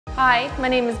Hi, my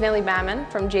name is Nelly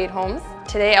from Jade Homes.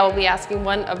 Today I will be asking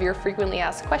one of your frequently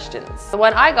asked questions. The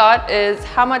one I got is,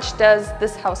 how much does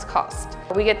this house cost?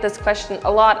 We get this question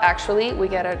a lot actually. We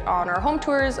get it on our home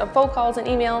tours, on phone calls and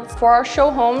emails. For our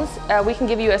show homes, we can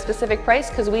give you a specific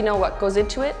price because we know what goes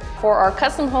into it. For our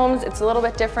custom homes, it's a little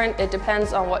bit different. It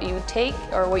depends on what you take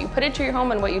or what you put into your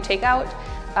home and what you take out.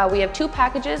 We have two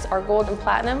packages, our gold and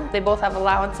platinum. They both have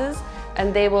allowances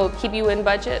and they will keep you in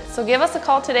budget. So give us a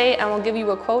call today and we'll give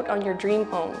you a quote on your dream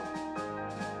home.